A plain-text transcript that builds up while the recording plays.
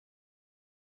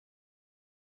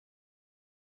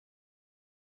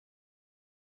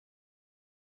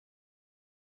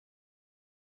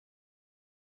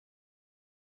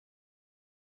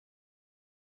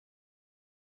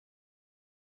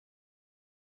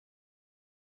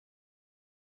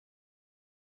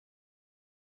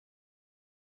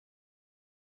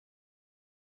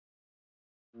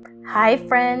Hi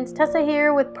friends, Tessa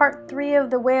here with part 3 of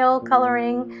the whale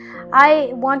coloring. I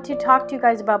want to talk to you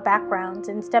guys about backgrounds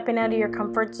and stepping out of your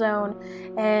comfort zone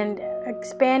and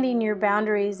expanding your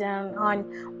boundaries on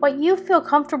what you feel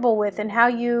comfortable with and how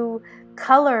you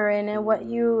color and what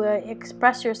you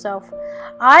express yourself.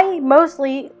 I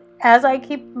mostly, as I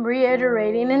keep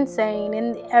reiterating and saying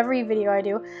in every video I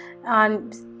do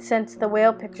since the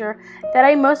whale picture, that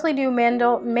I mostly do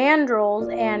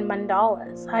mandrels and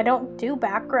mandalas. I don't do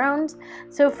backgrounds,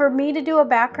 so for me to do a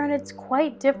background, it's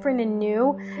quite different and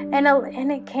new,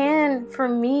 and it can, for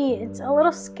me, it's a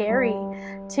little scary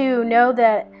to know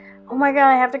that, oh my god,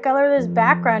 I have to color this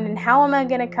background, and how am I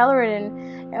going to color it,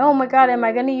 and oh my god, am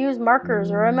I going to use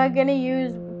markers, or am I going to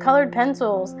use colored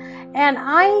pencils? And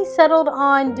I settled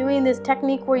on doing this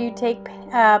technique where you take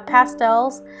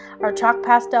pastels or chalk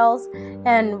pastels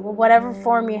and whatever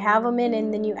form you have them in,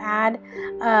 and then you add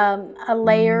a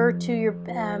layer to your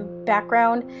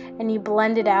background and you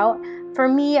blend it out. For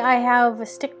me, I have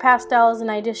stick pastels and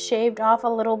I just shaved off a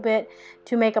little bit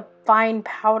to make a fine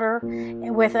powder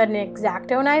with an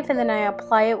X-Acto knife, and then I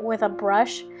apply it with a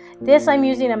brush. This I'm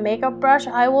using a makeup brush.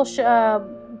 I will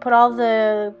put all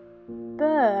the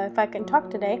if I can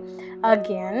talk today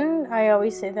again, I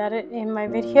always say that in my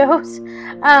videos.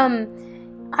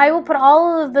 I will put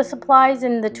all of the supplies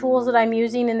and the tools that I'm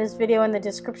using in this video in the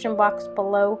description box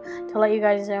below to let you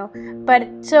guys know. But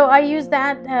so I use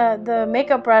that the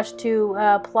makeup brush to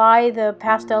apply the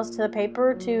pastels to the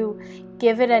paper to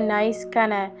give it a nice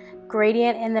kind of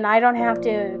gradient, and then I don't have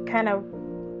to kind of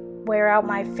wear out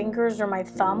my fingers or my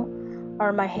thumb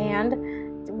or my hand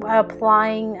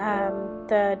applying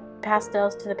the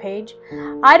pastels to the page.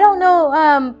 I don't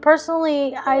know,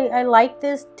 personally I like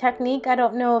this technique. I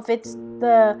don't know if it's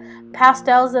the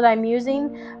pastels that I'm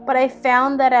using, but I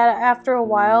found that after a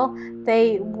while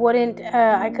they wouldn't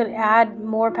I could add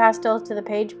more pastels to the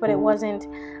page, but it wasn't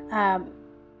kind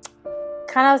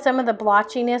of some of the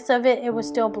blotchiness of it. It was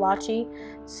still blotchy.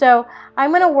 So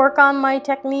I'm going to work on my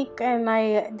technique, and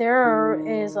there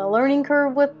is a learning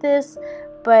curve with this,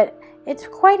 but it's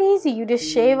quite easy. You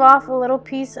just shave off a little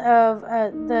piece of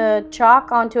the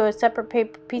chalk onto a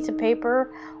separate piece of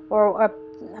paper, or a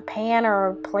pan or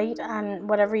a plate, on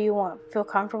whatever you feel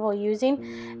comfortable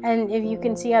using. And if you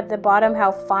can see at the bottom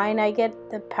how fine I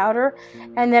get the powder,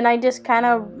 and then I just kind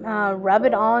of rub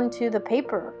it onto the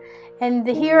paper. And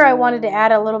here I wanted to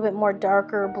add a little bit more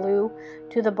darker blue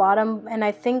to the bottom, and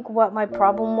I think what my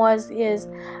problem is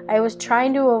I was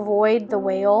trying to avoid the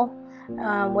whale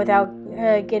without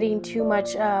getting too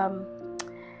much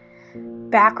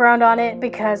background on it,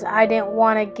 because I didn't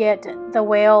want to get the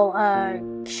whale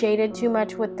shaded too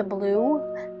much with the blue.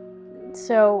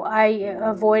 So I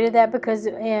avoided that, because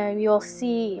you'll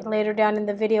see later down in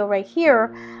the video right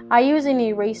here, I use an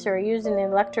eraser. I use an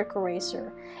electric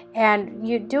eraser,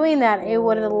 and doing that, it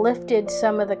would have lifted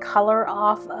some of the color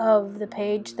off of the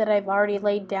page that I've already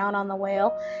laid down on the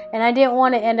whale, and I didn't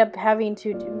want to end up having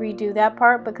to redo that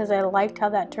part because I liked how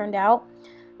that turned out.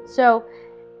 So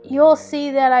you'll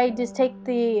see that I just take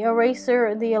the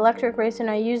eraser, the electric eraser, and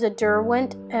I use a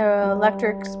Derwent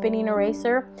electric spinning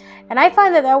eraser, and I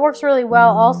find that works really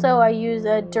well. Also, I use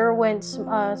a Derwent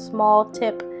small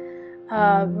tip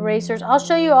erasers. I'll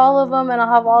show you all of them, and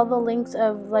I'll have all the links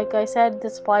of, like I said, the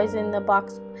supplies in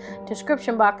the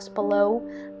description box below.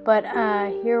 But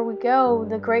here we go,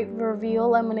 the great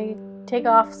reveal. I'm going to take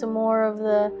off some more of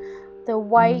the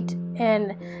white,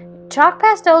 and chalk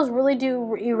pastels really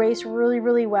do erase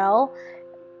really well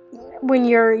when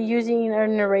you're using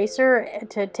an eraser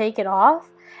to take it off.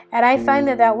 And I find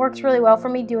that works really well for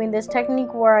me, doing this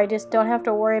technique where I just don't have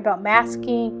to worry about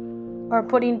masking or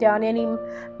putting down any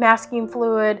masking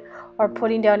fluid or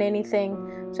putting down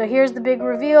anything. So here's the big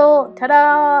reveal,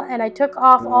 ta-da! And I took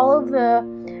off all of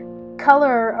the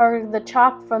color or the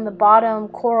chalk from the bottom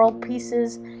coral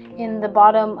pieces in the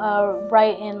bottom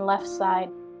right and left side.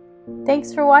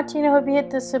 Thanks for watching. I hope you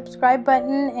hit the subscribe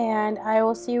button, and I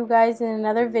will see you guys in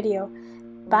another video.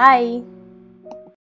 Bye!